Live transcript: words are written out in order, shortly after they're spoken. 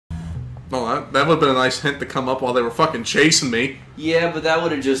Well, that would have been a nice hint to come up while they were fucking chasing me. Yeah, but that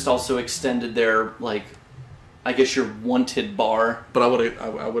would have just also extended their, like, I guess your wanted bar. But I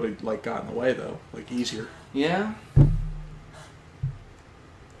would have like gotten away though, like easier. Yeah.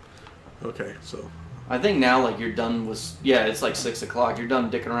 Okay, so. I think now, like, you're done with... Yeah, it's like 6 o'clock. You're done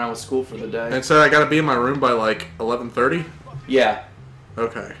dicking around with school for the day. And so I gotta be in my room by, like, 11:30? Yeah.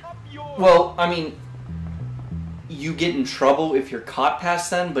 Okay. Well, I mean, you get in trouble if you're caught past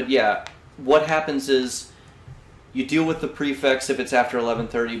then, but yeah, what happens is you deal with the prefects if it's after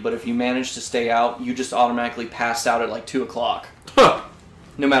 11:30, but if you manage to stay out, you just automatically pass out at, like, 2 o'clock. Huh.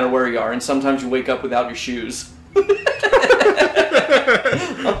 No matter where you are, and sometimes you wake up without your shoes.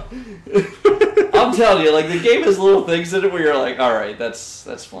 I'm telling you, like, the game has little things in it where you're like, alright,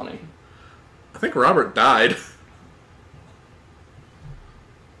 that's funny. I think Robert died.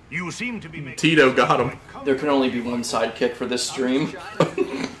 You seem to be Tito got him. There can only be one sidekick for this stream.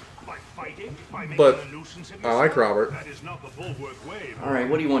 But I like Robert. Alright,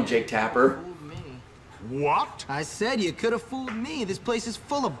 what do you want, Jake Tapper? What? I said you could have fooled me. This place is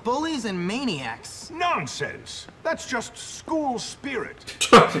full of bullies and maniacs. Nonsense. That's just school spirit.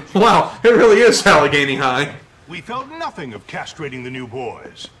 Wow, it really is Allegheny High. We felt nothing of castrating the new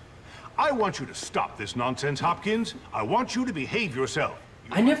boys. I want you to stop this nonsense, Hopkins. I want you to behave yourself.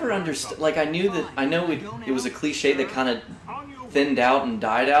 I never understood, like, I know it was a cliche that kind of thinned out and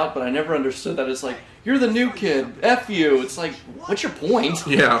died out, but I never understood that. It's like, you're the new kid, F you. It's like, what's your point?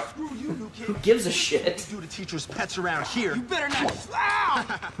 Yeah. Who gives a shit? Do the teacher's pets around here. You better not.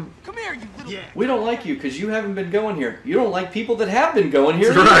 Come here, you little. Yeah. We don't like you because you haven't been going here. You don't like people that have been going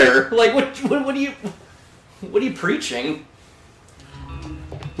here Right. either. Like, what are you preaching?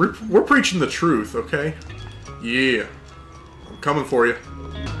 We're preaching the truth, okay? Yeah. I'm coming for you.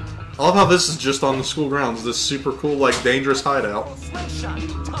 I love how this is just on the school grounds. This super cool, like, dangerous hideout.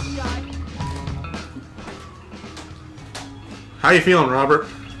 How you feeling, Robert?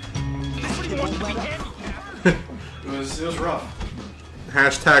 It was rough.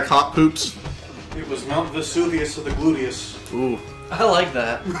 Hashtag hot poops. It was Mount Vesuvius of the Gluteus. Ooh. I like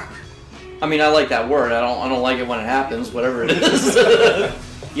that. I mean, I like that word. I don't like it when it happens. Whatever it is.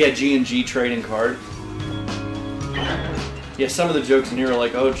 Yeah, G&G trading card. Yeah, some of the jokes in here are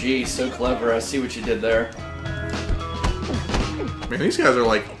like, oh, gee, so clever. I see what you did there. Man, these guys are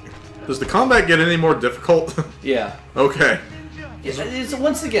like... Does the combat get any more difficult? Yeah. Okay. It's,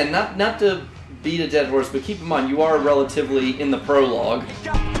 once again, not to beat a dead horse, but keep in mind, you are relatively in the prologue.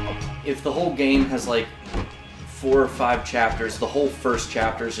 If the whole game has, like, 4 or 5 chapters, the whole first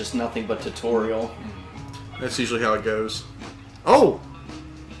chapter is just nothing but tutorial. That's usually how it goes. Oh!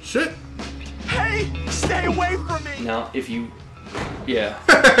 Shit! Hey, stay away from me! Now, if you... Yeah.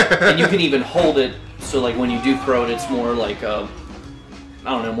 And you can even hold it, so, like, when you do throw it, it's more like, I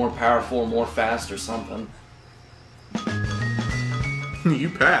don't know, more powerful, more fast or something. You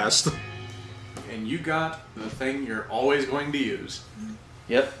passed. And you got the thing you're always going to use.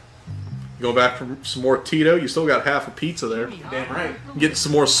 Yep. Go back for some more Tito. You still got half a pizza there. Damn right. Getting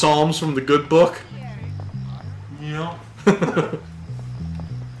some more Psalms from the good book. You know?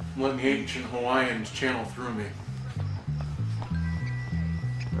 Letting the ancient Hawaiians channel through me.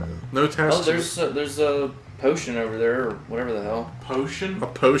 No tasks. Oh, there's a potion over there, or whatever the hell. Potion? A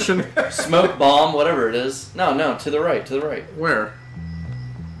potion? Smoke bomb, whatever it is. No, to the right, to the right. Where?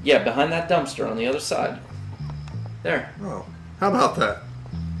 Yeah, behind that dumpster on the other side. There. Oh. How about that?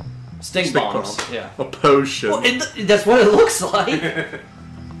 Stink bombs. Yeah. A potion. Well, that's what it looks like.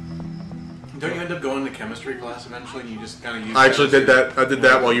 Don't you end up going to chemistry class eventually? And you just kind of use. I actually did that. I did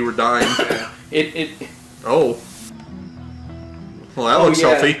that while you were dying. It. Oh. Well, that looks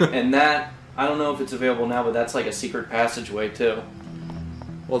healthy. And that, I don't know if it's available now, but that's like a secret passageway too.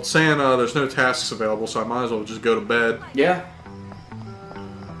 Well, it's saying there's no tasks available, so I might as well just go to bed. Yeah.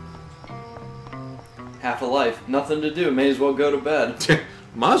 Half a life, nothing to do. May as well go to bed.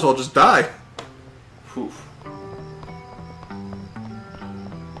 Might as well just die. Oof.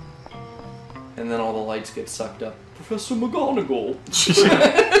 And then all the lights get sucked up. Professor McGonagall.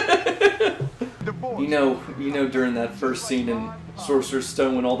 You know, during that first scene in Sorcerer's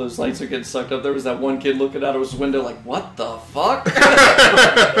Stone when all those lights are getting sucked up, there was that one kid looking out of his window like, what the fuck?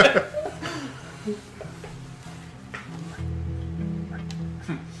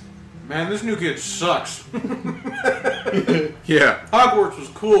 Man, this new kid sucks. Yeah. Hogwarts was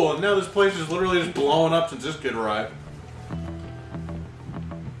cool, and now this place is literally just blowing up since this kid arrived.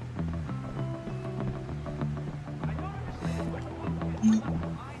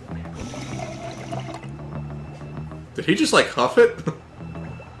 Did he just like huff it? Did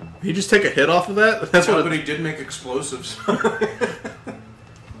he just take a hit off of that? That's No, what. but he did make explosives.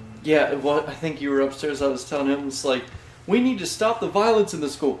 Yeah, well, I think you were upstairs. I was telling him, it's like, we need to stop the violence in the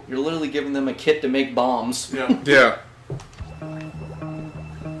school. You're literally giving them a kit to make bombs. Yeah. Yeah.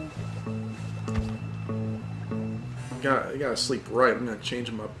 You gotta sleep right. I'm gonna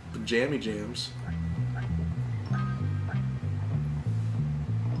change my pajama jams.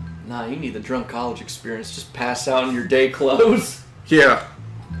 Nah, you need the drunk college experience. Just pass out in your day clothes. Yeah.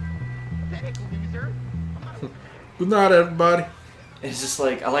 Good night, everybody. It's just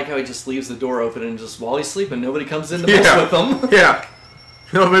like, I like how he just leaves the door open and just while he's sleeping, nobody comes in to mess Yeah. with him. Yeah.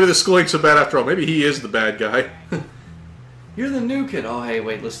 You know, maybe the school ain't so bad after all. Maybe he is the bad guy. You're the new kid. Oh, hey,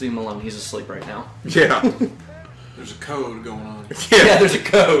 wait, let's leave him alone. He's asleep right now. Yeah. There's a code going on. Yeah, there's a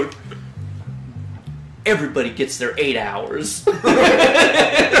code. Everybody gets their 8 hours.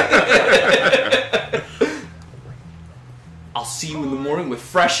 I'll see you in the morning with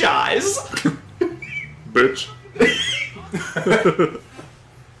fresh eyes. Bitch.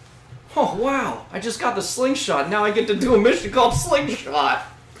 Oh, wow. I just got the slingshot. Now I get to do a mission called Slingshot.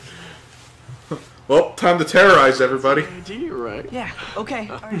 Well, time to terrorize everybody. You're right. Yeah, okay.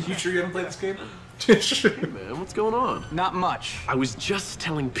 You sure you haven't played this game? Man, what's going on? Not much. I was just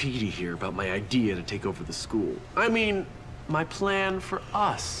telling Petey here about my idea to take over the school. I mean, my plan for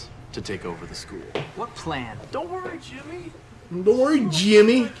us to take over the school. What plan? Don't worry, Jimmy. Don't worry,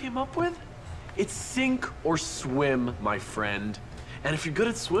 Jimmy. I came up with? It's sink or swim, my friend. And if you're good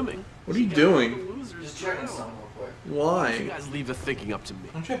at swimming, What are you doing? losers Just checking drown. something real quick. You Why? guys leave the thinking up to me.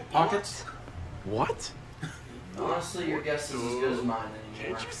 Don't you have pockets? What? Honestly, your guess is as good as mine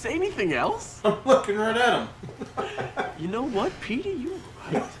anymore. Did you say anything else? I'm looking right at him. You know what, Petey? You were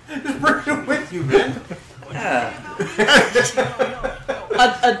right. Just bring it with you, man. Yeah.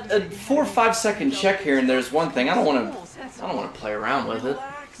 a 4 or 5 second check here and there's one thing. I don't want to play around with it.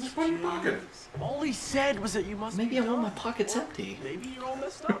 Just put it in your pocket. All he said was that you must. Maybe I want my pockets empty. Maybe you're all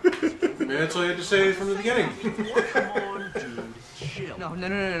messed up. Maybe that's all you had to say from the beginning. Come on, dude. Chill.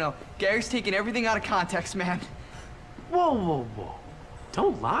 No. Gary's taking everything out of context, man. Whoa.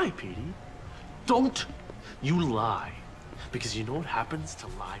 Don't lie, Petey. Don't you lie. Because you know what happens to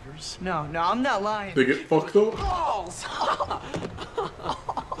liars? No, I'm not lying. They get fucked up? Balls!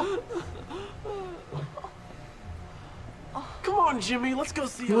 Come on, Jimmy, let's go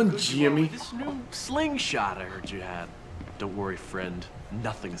see Come how on, good you are Jimmy. with this new slingshot I heard you had. Don't worry, friend.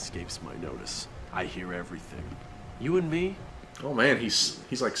 Nothing escapes my notice. I hear everything. You and me? Oh man, he's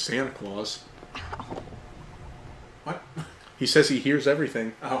like Santa Claus. What? He says he hears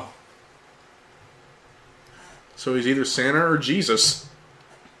everything. Oh. So he's either Santa or Jesus.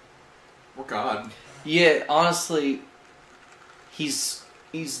 Oh, God. Yeah, honestly, he's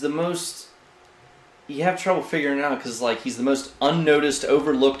the most. You have trouble figuring it out because like he's the most unnoticed,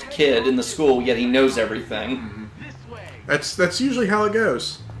 overlooked kid in the school, yet he knows everything. That's usually how it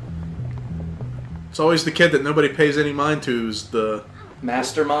goes. It's always the kid that nobody pays any mind to who's the...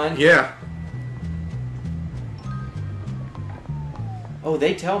 Mastermind. Yeah. Oh,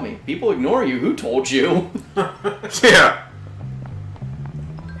 they tell me. People ignore you. Who told you? Yeah.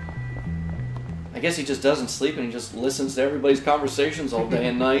 I guess he just doesn't sleep and he just listens to everybody's conversations all day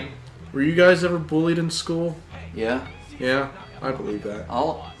and night. Were you guys ever bullied in school? Yeah. Yeah, I believe that.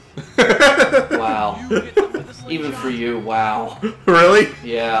 Wow. Even for you, wow. Really?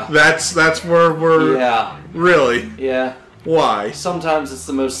 Yeah. That's where we're... Yeah. Really? Yeah. Why? Sometimes it's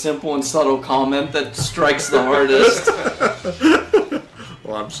the most simple and subtle comment that strikes the hardest.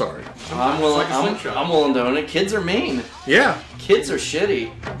 Well, I'm sorry. I'm willing. like a slingshot. I'm willing to own it. Kids are mean. Yeah. Kids are shitty.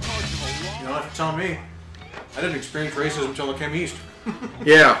 You don't have to tell me. I didn't experience racism until I came east.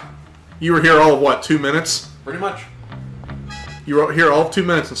 Yeah. You were here all of what, 2 minutes? Pretty much. You were here all of 2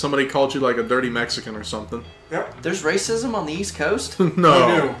 minutes and somebody called you like a dirty Mexican or something. Yep. There's racism on the East Coast. No.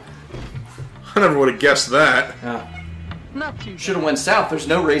 I knew. I never would have guessed that. Not too Should have went south. There's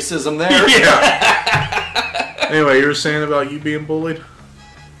no racism there. Yeah. Anyway, you were saying about you being bullied?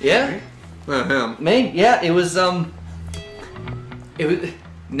 Yeah. Him. Me? Yeah. It was.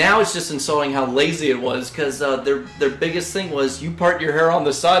 Now it's just insulting how lazy it was because their biggest thing was you part your hair on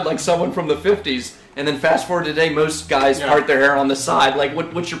the side like someone from the 50s, and then fast forward today, most guys part their hair on the side. Like,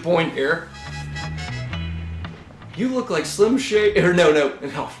 what's your point here? You look like Slim Shady. Or no.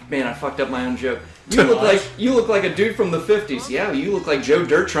 Oh man, I fucked up my own joke. You look like a dude from the 50s. Yeah, you look like Joe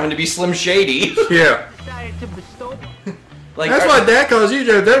Dirt trying to be Slim Shady. Yeah. Like, That's why Dad calls you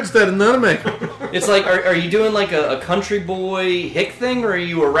Joe Dirt instead of none of me. It's like, are you doing like a country boy hick thing, or are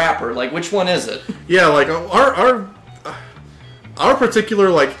you a rapper? Like, which one is it? Yeah, like our particular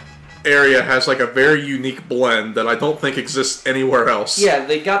like area has like a very unique blend that I don't think exists anywhere else. Yeah,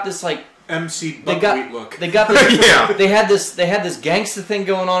 they got this like MC They Buckwheat look. They got this, Yeah. They had this gangsta thing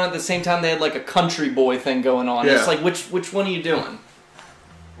going on at the same time. They had like a country boy thing going on. Yeah. It's like which one are you doing?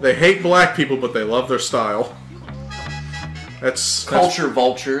 They hate black people, but they love their style. That's Culture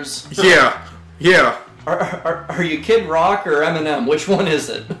vultures. Yeah, yeah, Are you Kid Rock or Eminem? Which one is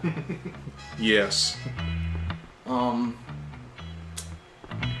it? yes.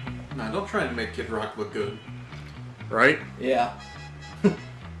 Nah, don't try and make Kid Rock look good. Right? Yeah.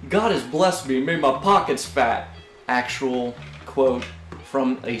 God has blessed me, made my pockets fat. Actual quote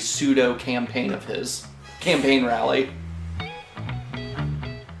from a pseudo campaign of his. Campaign rally.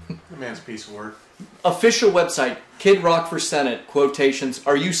 The man's a piece of work. Official website, Kid Rock for Senate, quotations,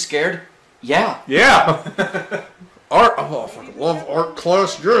 are you scared? Yeah. Yeah. Art. Oh, I fucking love art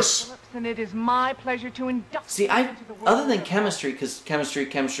class. Yes. And it is my pleasure to induct See, other than chemistry, because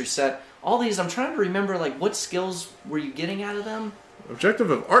chemistry set, all these, I'm trying to remember, like, what skills were you getting out of them? Objective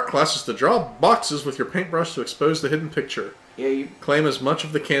of art class is to draw boxes with your paintbrush to expose the hidden picture. Yeah, Claim as much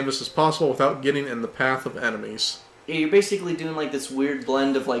of the canvas as possible without getting in the path of enemies. you're basically doing, like, this weird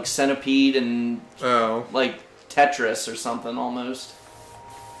blend of, like, Centipede and, Oh. like, Tetris or something, almost.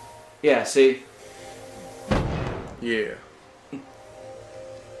 Yeah, see? Yeah.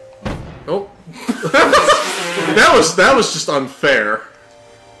 Oh. that was just unfair.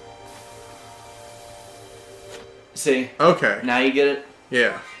 See? Okay. Now you get it?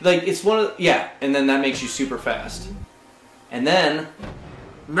 Yeah. Like, it's one of the, yeah, and then that makes you super fast. And then,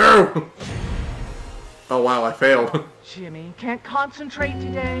 No. Oh wow, I failed. Jimmy, can't concentrate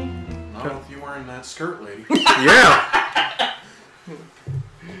today. Not if you're wearing that skirt, lady. Yeah.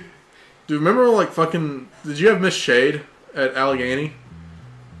 Do you remember like fucking? Did you have Miss Shade at Allegheny?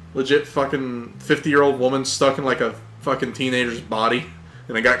 Legit fucking 50-year-old woman stuck in like a fucking teenager's body,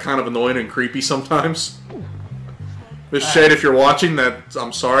 and it got kind of annoying and creepy sometimes. Miss Shade, if you're watching, that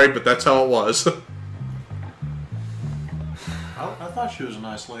I'm sorry, but that's how it was. I thought she was a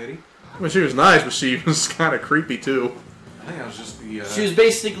nice lady. I mean, she was nice, but she was kind of creepy too. I think I was just the. she was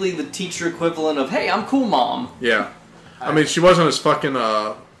basically the teacher equivalent of, hey, I'm cool, Mom. Yeah. I mean, she wasn't as fucking,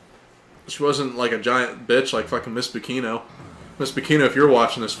 she wasn't like a giant bitch like fucking Miss Bikino. Miss Bikino, if you're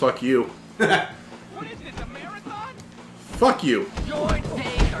watching this, fuck you. What is it, a marathon? Fuck you. Join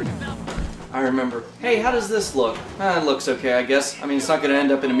page or number. I remember, hey, how does this look? It looks okay, I guess. I mean, it's not going to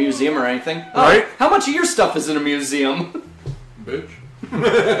end up in a museum or anything. Oh, Right? how much of your stuff is in a museum? bitch.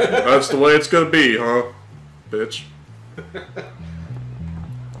 That's the way it's gonna be, huh? Bitch.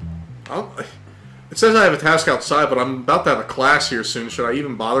 It says I have a task outside, but I'm about to have a class here soon. Should I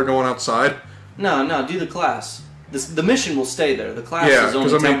even bother going outside? No, do the class. The mission will stay there. The class Yeah, is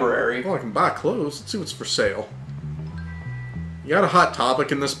only 'cause I mean, temporary. well, I can buy clothes. Let's see what's for sale. You got a Hot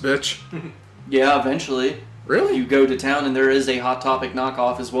Topic in this bitch? Yeah, eventually. Really? You go to town and there is a Hot Topic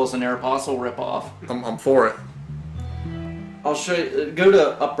knockoff as well as an Aeropostale ripoff. I'm for it. I'll show you. Go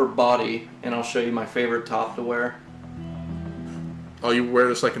to upper body and I'll show you my favorite top to wear. Oh, you wear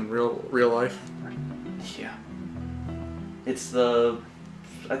this like in real life? Yeah. It's the,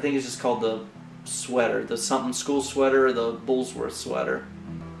 I think it's just called the sweater, the something school sweater, or the Bullsworth sweater.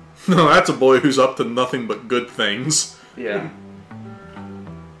 No, that's a boy who's up to nothing but good things. Yeah.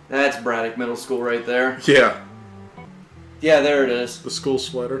 That's Braddock Middle School right there. Yeah, Yeah, there it is. the school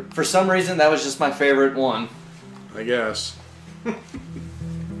sweater, For some reason, that was just my favorite one. I guess. I mean,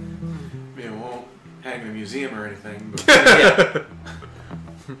 it won't hang in a museum or anything. But Yeah.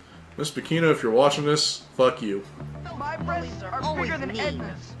 Miss Bikino, if you're watching this, fuck you. My breasts are bigger than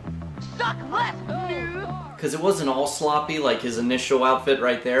Edna's. Suck less, dude. Because it wasn't all sloppy like his initial outfit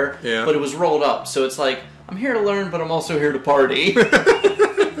right there. Yeah. But it was rolled up, so it's like, I'm here to learn, but I'm also here to party.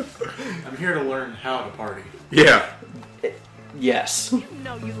 I'm here to learn how to party. Yeah. Yes. You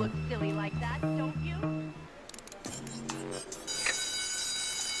know you look silly like that, don't you?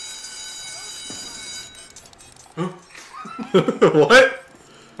 What?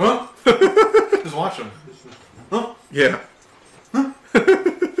 Huh? Just watch them. Huh? Yeah.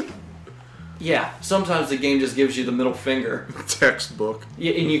 Yeah, sometimes the game just gives you the middle finger. Textbook.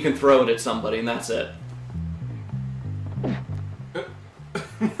 Yeah, and you can throw it at somebody, and that's it.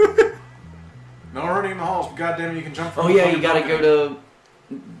 No running in the halls, but goddamn, you can jump from Oh the yeah, fucking you gotta balcony. go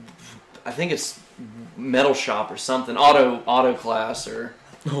to, I think it's metal shop or something, auto class, or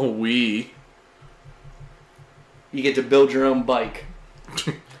Oh, we. you get to build your own bike.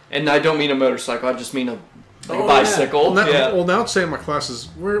 And I don't mean a motorcycle, I just mean a Oh, bicycle. Well, now, Yeah. well, now it's saying my class is...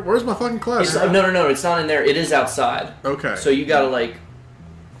 where's my fucking class? It's, no, it's not in there. It is outside. Okay. So you gotta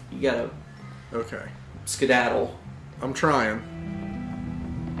Okay. skedaddle. I'm trying.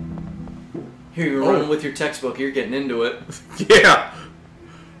 Here you're running with your textbook. You're getting into it. Yeah.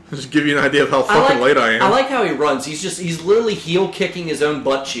 Just give you an idea of how fucking late I am. I like how he runs. He's literally heel kicking his own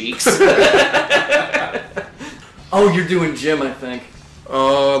butt cheeks. Oh, you're doing gym, I think.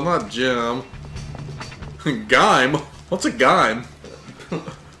 Not gym. Gime? What's a gime?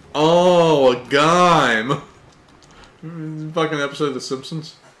 Oh, a gime. Fucking episode of The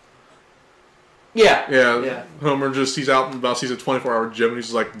Simpsons. Yeah. Homer he's out and about, sees a 24-hour gym, and he's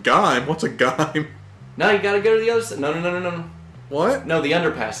just like, Gime? What's a gime? No, you gotta go to the other side. No. What? No, the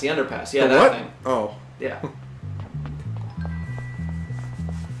underpass. Yeah, the that what? thing. Oh. Yeah.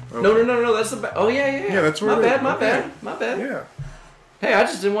 Okay. No, that's the oh, yeah. Yeah, that's where My it is. bad. Yeah. Hey, I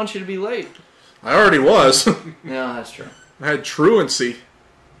just didn't want you to be late. I already was. No, that's true. I had truancy.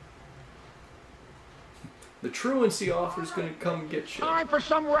 The truancy offer's gonna come get you. Time for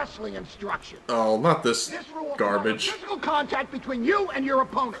some wrestling instruction. Oh, not this This rule garbage. allows physical contact between you and your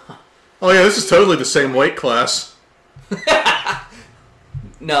opponent. Oh yeah, this is totally the same weight class.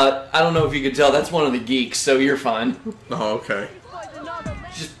 No, I don't know if you could tell. That's one of the geeks, so you're fine. Oh, okay.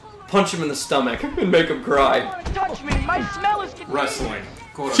 Just punch him in the stomach and make him cry. Touch me. My smell is contagious. Wrestling.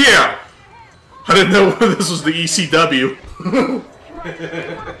 Quote Yeah! I didn't know this was the ECW.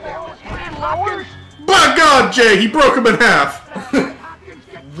 Lower. By God, Jay, he broke him in half.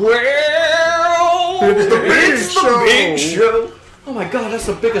 Well, It's the big show. big show. Oh my God, that's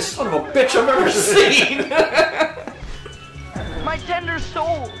the biggest son of a bitch I've ever seen. My tender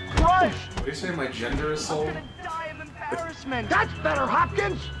soul crushed. What do you say? My gender is sold. I'm gonna die of embarrassment. That's better,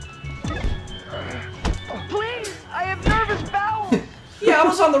 Hopkins. Please, I have nervous bowels. Yeah, I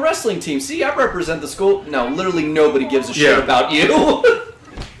was on the wrestling team. See, I represent the school. No, literally nobody gives a shit Yeah. about you.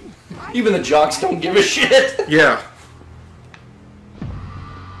 Even the jocks don't give a shit. Yeah.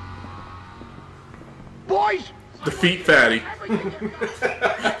 Boys, Defeat Fatty.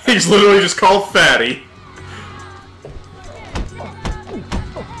 He's literally just called Fatty.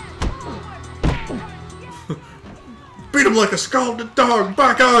 Beat him like a scalded dog.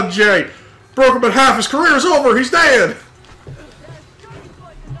 By God, Jay. Broke him in half. His career's over. He's dead.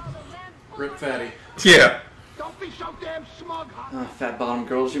 Rip Fatty. Yeah. don't be so damn smug, Hopkins. Fat bottom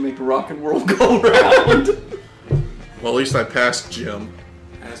girls, you make the rock and roll go round. Well, at least I passed Jim.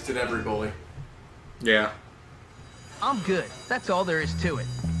 As did every bully. Yeah. I'm good. That's all there is to it.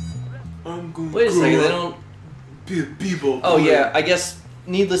 I'm going Wait a second, they don't. be a b-ball. Oh yeah, I guess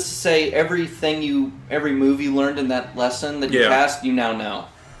needless to say, every movie you learned in that lesson that you Yeah. passed, you now know.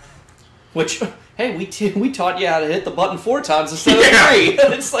 Which, hey, we taught you how to hit the button 4 times instead of Yeah.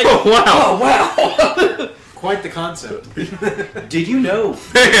 3. It's like, Oh, wow. oh wow. Quite the concept. Did you know?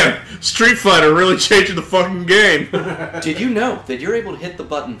 Man, Street Fighter really changing the fucking game. Did you know that you're able to hit the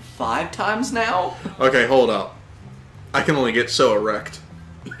button 5 times now? Okay, hold up. I can only get so erect.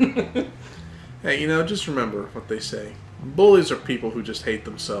 Hey, just remember what they say. Bullies are people who just hate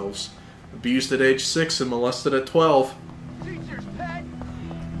themselves. Abused at age 6 and molested at 12. Teacher's pet.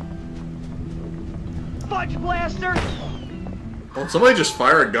 Fudge blaster. Well, somebody just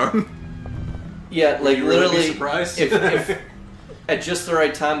fire a gun? Yeah, like You really be literally. surprised? If at just the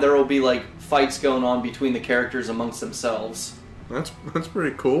right time, there will be like fights going on between the characters amongst themselves. That's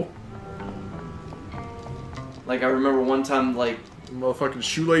pretty cool. Like I remember one time, like Motherfucking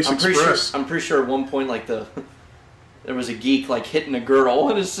Shoelace I'm Express. pretty sure at one point, like there was a geek like hitting a girl,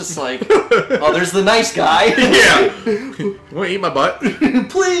 and it's just like, oh, there's the nice guy. Yeah. You want to eat my butt?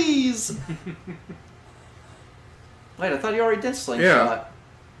 Please. Wait, I thought you already did slingshot. Yeah.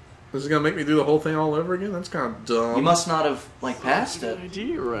 This is gonna make me do the whole thing all over again? That's kind of dumb. You must not have like passed it.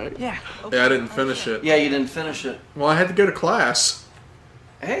 Idea, right? Yeah. Yeah, I didn't finish it. Yeah, you didn't finish it. Well, I had to go to class.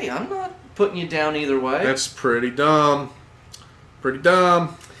 Hey, I'm not putting you down either way. That's pretty dumb. Pretty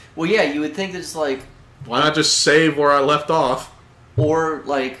dumb. Well, yeah, you would think that it's like, Why not just save where I left off? or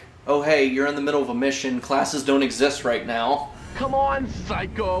like, oh hey, you're in the middle of a mission. Classes don't exist right now. Come on,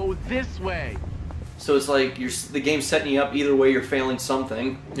 psycho, this way. So it's like the game's setting you up either way. You're failing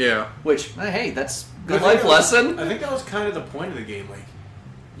something. Yeah. Which, hey, that's I good think life that was- lesson. I think that was kind of the point of the game. Like,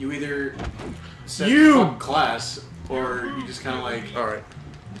 you either said You- fuck class, or you just kind of like Alright.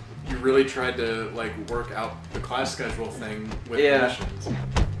 you really tried to like work out the class schedule thing with Yeah. missions.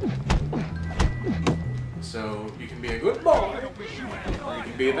 So you can be a good boy, or you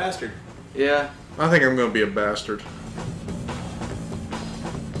can be a bastard. Yeah. I think I'm gonna be a bastard.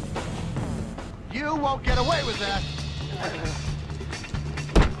 You won't get away with that.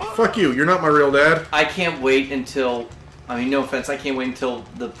 Fuck you, you're not my real dad. I can't wait until. I mean, no offense. I can't wait until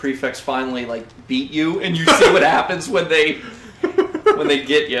the prefects finally like beat you, and you see what happens when they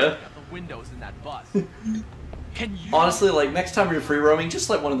get you. The windows in that bus. Can you? Honestly, like next time you're free roaming, just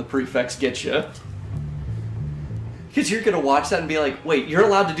let one of the prefects get you. Because you're gonna watch that and be like, wait, you're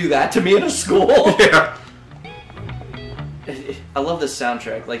allowed to do that to me in a school? Yeah. I love this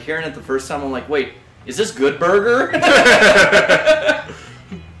soundtrack. Like, hearing it the first time, I'm like, wait, is this Good Burger?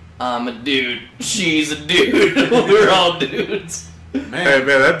 I'm a dude. She's a dude. We're all dudes. Man. Hey,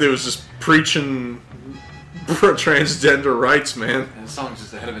 man, that dude was just preaching transgender rights, man. That song's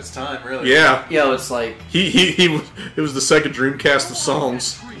just ahead of its time, really. Yeah. Yo, it's like... It was the second Dreamcast of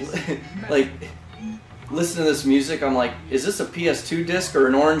songs. Like, listen to this music, I'm like, is this a PS2 disc or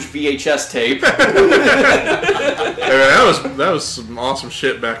an orange VHS tape? Hey, man, that was some awesome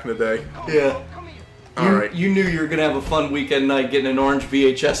shit back in the day. Yeah. Alright. You knew you were going to have a fun weekend night getting an orange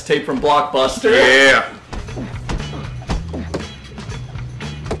VHS tape from Blockbuster. Yeah.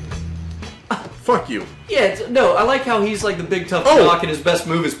 Fuck you. Yeah, no, I like how he's like the big tough jock and his best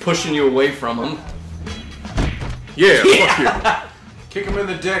move is pushing you away from him. Yeah, fuck you. Kick him in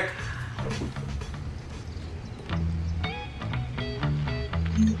the dick.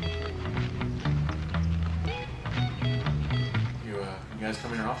 You guys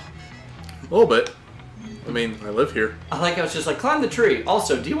coming here off? A little bit. I mean, I live here. I like how it's just like, climb the tree.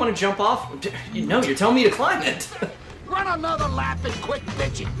 Also, do you want to jump off? No, you're telling me to climb it. Run another lap and quit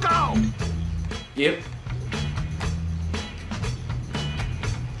bitching. Go! Yep.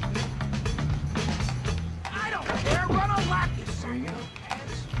 I don't care. Run a lap, you son of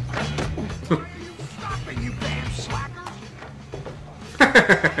a Why are you stopping, you damn slackers?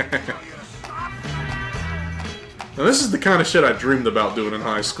 Now, this is the kind of shit I dreamed about doing in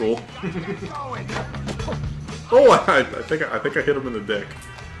high school. Oh, I think I hit him in the dick.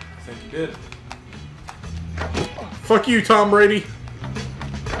 I think you did. Fuck you, Tom Brady.